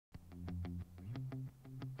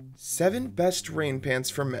7 Best Rain Pants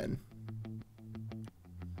for Men.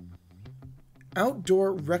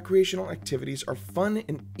 Outdoor recreational activities are fun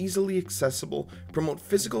and easily accessible, promote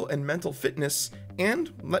physical and mental fitness,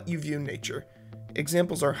 and let you view nature.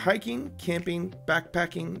 Examples are hiking, camping,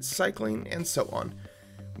 backpacking, cycling, and so on.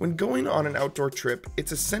 When going on an outdoor trip,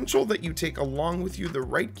 it's essential that you take along with you the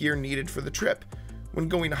right gear needed for the trip. When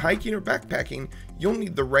going hiking or backpacking, you'll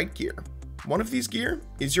need the right gear. One of these gear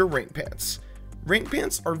is your rain pants. Rain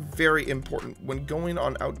pants are very important when going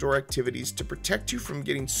on outdoor activities to protect you from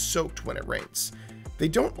getting soaked when it rains. They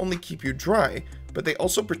don't only keep you dry, but they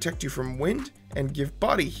also protect you from wind and give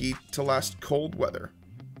body heat to last cold weather.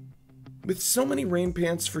 With so many rain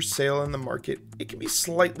pants for sale in the market, it can be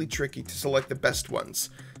slightly tricky to select the best ones,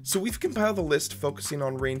 so we've compiled a list focusing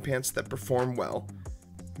on rain pants that perform well.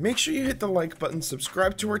 Make sure you hit the like button,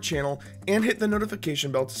 subscribe to our channel, and hit the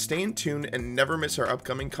notification bell to stay in tune and never miss our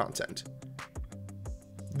upcoming content.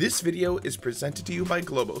 This video is presented to you by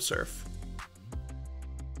Globosurf.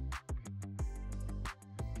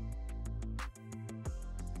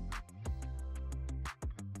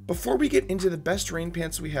 Before we get into the best rain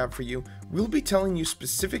pants we have for you, we'll be telling you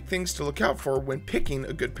specific things to look out for when picking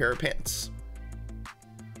a good pair of pants.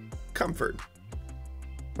 Comfort.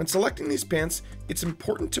 When selecting these pants, it's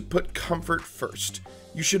important to put comfort first.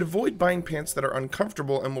 You should avoid buying pants that are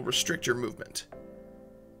uncomfortable and will restrict your movement.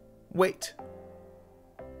 Weight.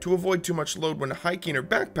 To avoid too much load when hiking or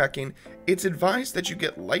backpacking, it's advised that you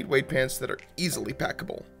get lightweight pants that are easily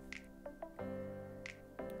packable.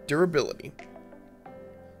 Durability.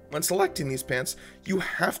 When selecting these pants, you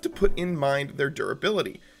have to put in mind their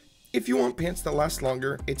durability. If you want pants that last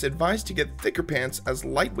longer, it's advised to get thicker pants as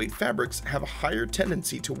lightweight fabrics have a higher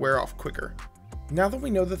tendency to wear off quicker. Now that we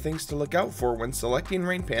know the things to look out for when selecting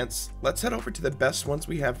rain pants, let's head over to the best ones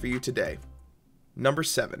we have for you today. Number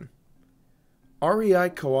 7. REI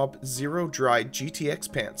Co-op Zero Dry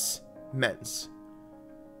GTX Pants, Men's.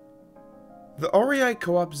 The REI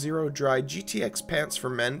Co-op Zero Dry GTX Pants for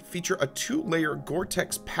Men feature a 2-layer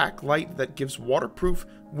Gore-Tex pack light that gives waterproof,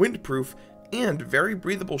 windproof, and very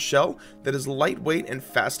breathable shell that is lightweight and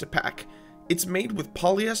fast to pack. It's made with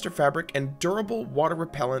polyester fabric and durable water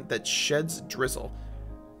repellent that sheds drizzle.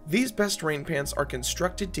 These best rain pants are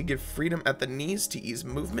constructed to give freedom at the knees to ease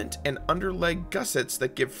movement and underleg gussets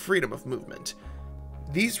that give freedom of movement.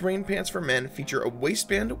 These rain pants for men feature a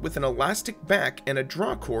waistband with an elastic back and a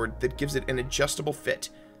draw cord that gives it an adjustable fit.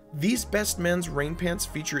 These best men's rain pants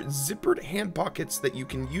feature zippered hand pockets that you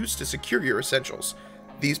can use to secure your essentials.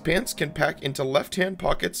 These pants can pack into left-hand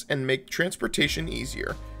pockets and make transportation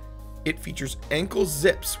easier. It features ankle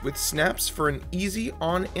zips with snaps for an easy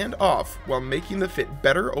on and off while making the fit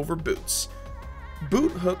better over boots.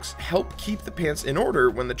 Boot hooks help keep the pants in order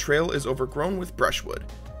when the trail is overgrown with brushwood.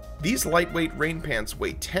 These lightweight rain pants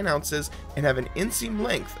weigh 10 ounces and have an inseam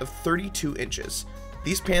length of 32 inches.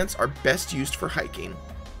 These pants are best used for hiking.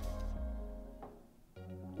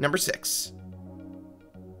 Number 6.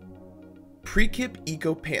 Prekip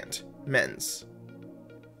Eco Pant, Men's.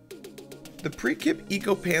 The Prekip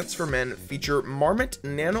Eco Pants for Men feature Marmot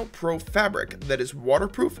Nano Pro fabric that is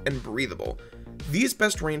waterproof and breathable. These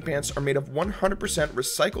best rain pants are made of 100%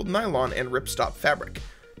 recycled nylon and ripstop fabric.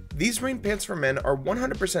 These rain pants for men are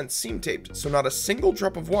 100% seam taped, so not a single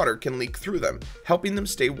drop of water can leak through them, helping them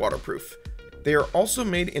stay waterproof. They are also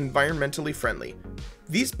made environmentally friendly.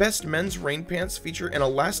 These best men's rain pants feature an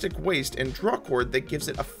elastic waist and draw cord that gives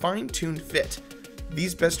it a fine-tuned fit.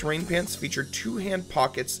 These best rain pants feature 2 hand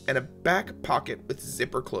pockets and a back pocket with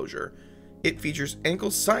zipper closure. It features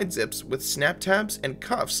ankle side zips with snap tabs and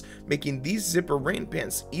cuffs, making these zipper rain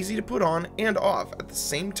pants easy to put on and off at the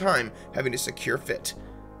same time, having a secure fit.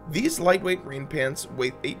 These lightweight rain pants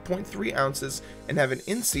weigh 8.3 ounces and have an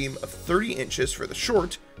inseam of 30 inches for the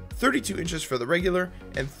short, 32 inches for the regular,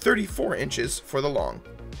 and 34 inches for the long.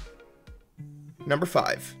 Number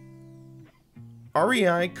 5.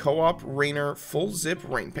 REI Co-op Rainer Full Zip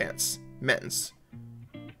Rain Pants, Men's.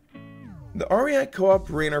 The REI Co-op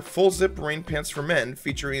Rainer Full Zip Rain Pants for Men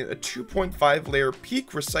featuring a 2.5 layer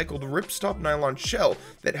peak recycled ripstop nylon shell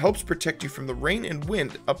that helps protect you from the rain and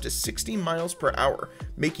wind up to 60 miles per hour,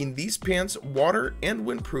 making these pants water and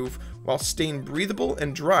windproof while staying breathable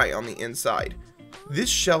and dry on the inside. This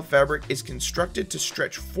shell fabric is constructed to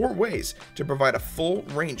stretch 4 ways to provide a full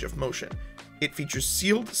range of motion. It features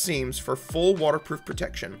sealed seams for full waterproof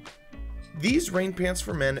protection. These rain pants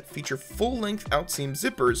for men feature full-length outseam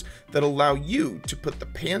zippers that allow you to put the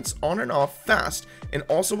pants on and off fast and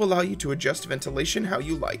also allow you to adjust ventilation how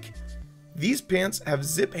you like. These pants have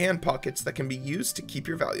zip hand pockets that can be used to keep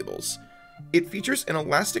your valuables. It features an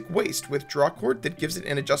elastic waist with draw cord that gives it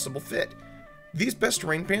an adjustable fit. These best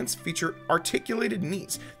rain pants feature articulated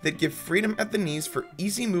knees that give freedom at the knees for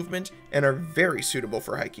easy movement and are very suitable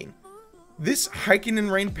for hiking. This hiking in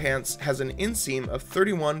rain pants has an inseam of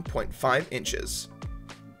 31.5 inches.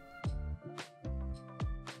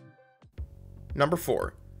 Number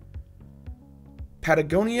 4.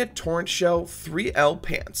 Patagonia Torrent Shell 3L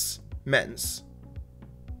Pants, Men's.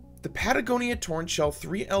 The Patagonia Torrent Shell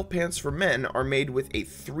 3L pants for men are made with a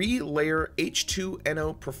 3-layer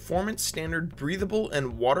H2NO Performance Standard breathable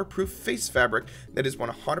and waterproof face fabric that is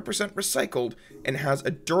 100% recycled and has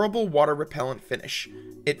a durable water repellent finish.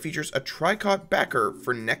 It features a tricot backer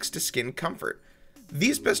for next to skin comfort.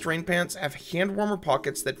 These best rain pants have hand warmer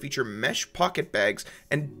pockets that feature mesh pocket bags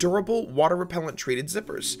and durable water repellent treated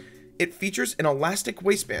zippers. It features an elastic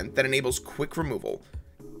waistband that enables quick removal.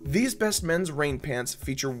 These best men's rain pants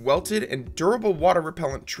feature welted and durable water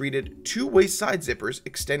repellent treated two-way side zippers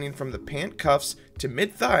extending from the pant cuffs to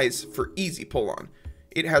mid-thighs for easy pull-on.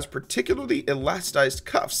 It has particularly elasticized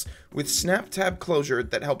cuffs with snap tab closure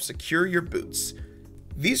that helps secure your boots.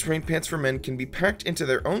 These rain pants for men can be packed into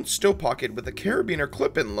their own stow pocket with a carabiner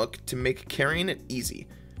clip-in look to make carrying it easy.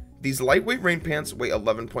 These lightweight rain pants weigh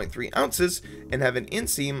 11.3 ounces and have an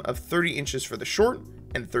inseam of 30 inches for the short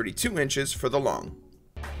and 32 inches for the long.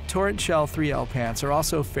 Torrent Shell 3L pants are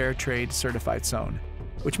also Fair Trade certified sewn,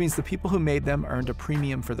 which means the people who made them earned a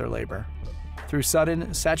premium for their labor. Through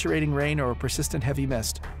sudden, saturating rain or persistent heavy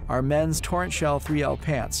mist, our men's Torrent Shell 3L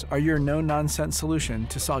pants are your no-nonsense solution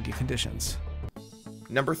to soggy conditions.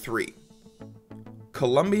 Number 3.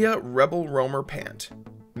 Columbia Rebel Roamer Pant,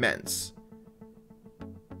 Men's.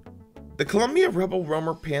 The Columbia Rebel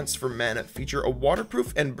Roamer pants for men feature a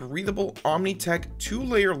waterproof and breathable Omni-Tech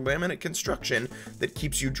 2-layer laminate construction that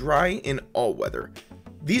keeps you dry in all weather.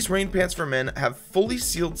 These rain pants for men have fully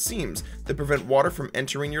sealed seams that prevent water from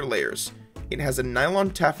entering your layers. It has a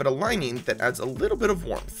nylon taffeta lining that adds a little bit of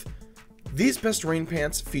warmth. These best rain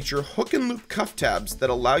pants feature hook and loop cuff tabs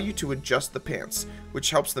that allow you to adjust the pants,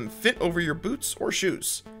 which helps them fit over your boots or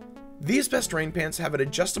shoes. These best rain pants have an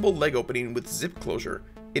adjustable leg opening with zip closure.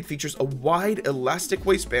 It features a wide elastic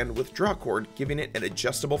waistband with drawcord, giving it an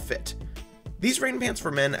adjustable fit. These rain pants for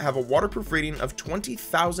men have a waterproof rating of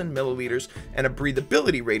 20,000 milliliters and a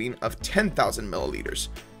breathability rating of 10,000 milliliters.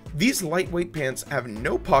 These lightweight pants have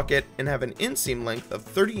no pocket and have an inseam length of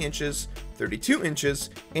 30 inches, 32 inches,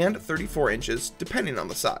 and 34 inches depending on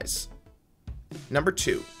the size. Number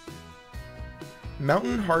 2.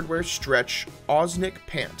 Mountain Hardwear Stretch Oznick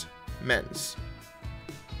Pant, Men's.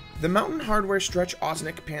 The Mountain Hardwear Stretch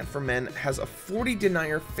Oznick Pant for men has a 40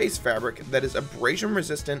 denier face fabric that is abrasion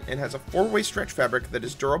resistant and has a 4-way stretch fabric that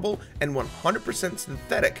is durable and 100%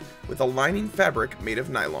 synthetic with a lining fabric made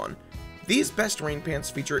of nylon. These best rain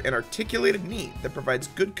pants feature an articulated knee that provides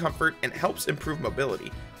good comfort and helps improve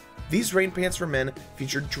mobility. These rain pants for men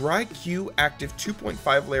feature Dri-Q Active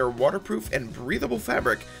 2.5 layer waterproof and breathable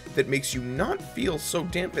fabric that makes you not feel so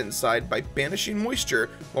damp inside by banishing moisture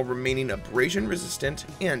while remaining abrasion resistant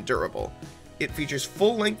and durable. It features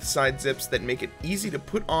full-length side zips that make it easy to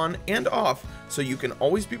put on and off so you can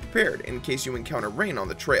always be prepared in case you encounter rain on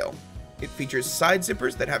the trail. It features side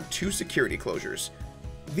zippers that have 2 security closures.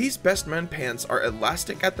 These best men pants are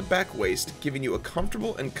elastic at the back waist, giving you a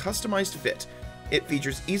comfortable and customized fit. It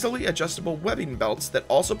features easily adjustable webbing belts that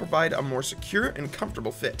also provide a more secure and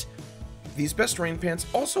comfortable fit. These best rain pants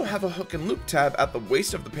also have a hook and loop tab at the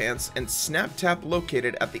waist of the pants and snap tab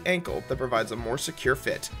located at the ankle that provides a more secure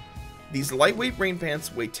fit. These lightweight rain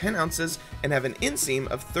pants weigh 10 ounces and have an inseam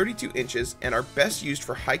of 32 inches and are best used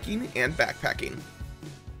for hiking and backpacking.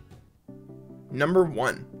 Number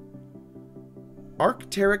 1.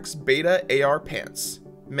 Arc'teryx Beta AR Pants,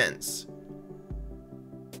 Men's.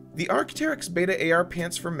 The Arc'teryx Beta AR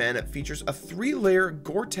Pants for men features a 3-layer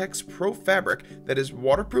Gore-Tex Pro fabric that is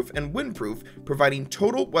waterproof and windproof, providing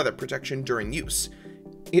total weather protection during use.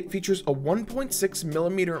 It features a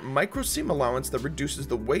 1.6mm micro seam allowance that reduces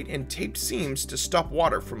the weight and taped seams to stop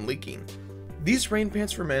water from leaking. These rain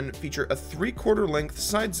pants for men feature a 3/4 length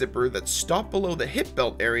side zipper that's stopped below the hip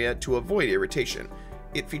belt area to avoid irritation.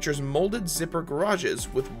 It features molded zipper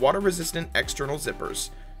garages with water-resistant external zippers.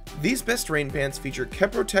 These best rain pants feature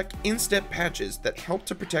Keprotect instep patches that help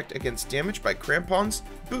to protect against damage by crampons,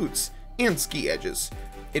 boots, and ski edges.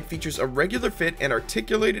 It features a regular fit and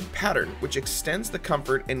articulated pattern which extends the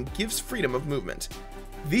comfort and gives freedom of movement.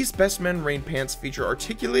 These best men rain pants feature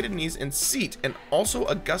articulated knees and seat and also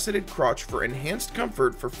a gusseted crotch for enhanced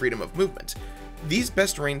comfort for freedom of movement. These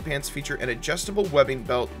best rain pants feature an adjustable webbing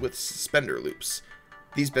belt with suspender loops.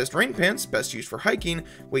 These best rain pants, best used for hiking,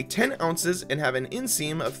 weigh 10 ounces and have an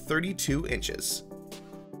inseam of 32 inches.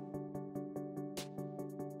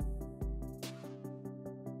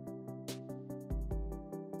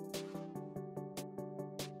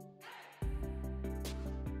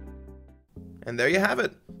 And there you have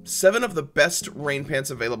it, 7 of the best rain pants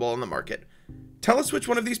available on the market. Tell us which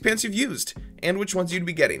one of these pants you've used, and which ones you'd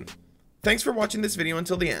be getting. Thanks for watching this video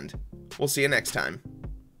until the end. We'll see you next time.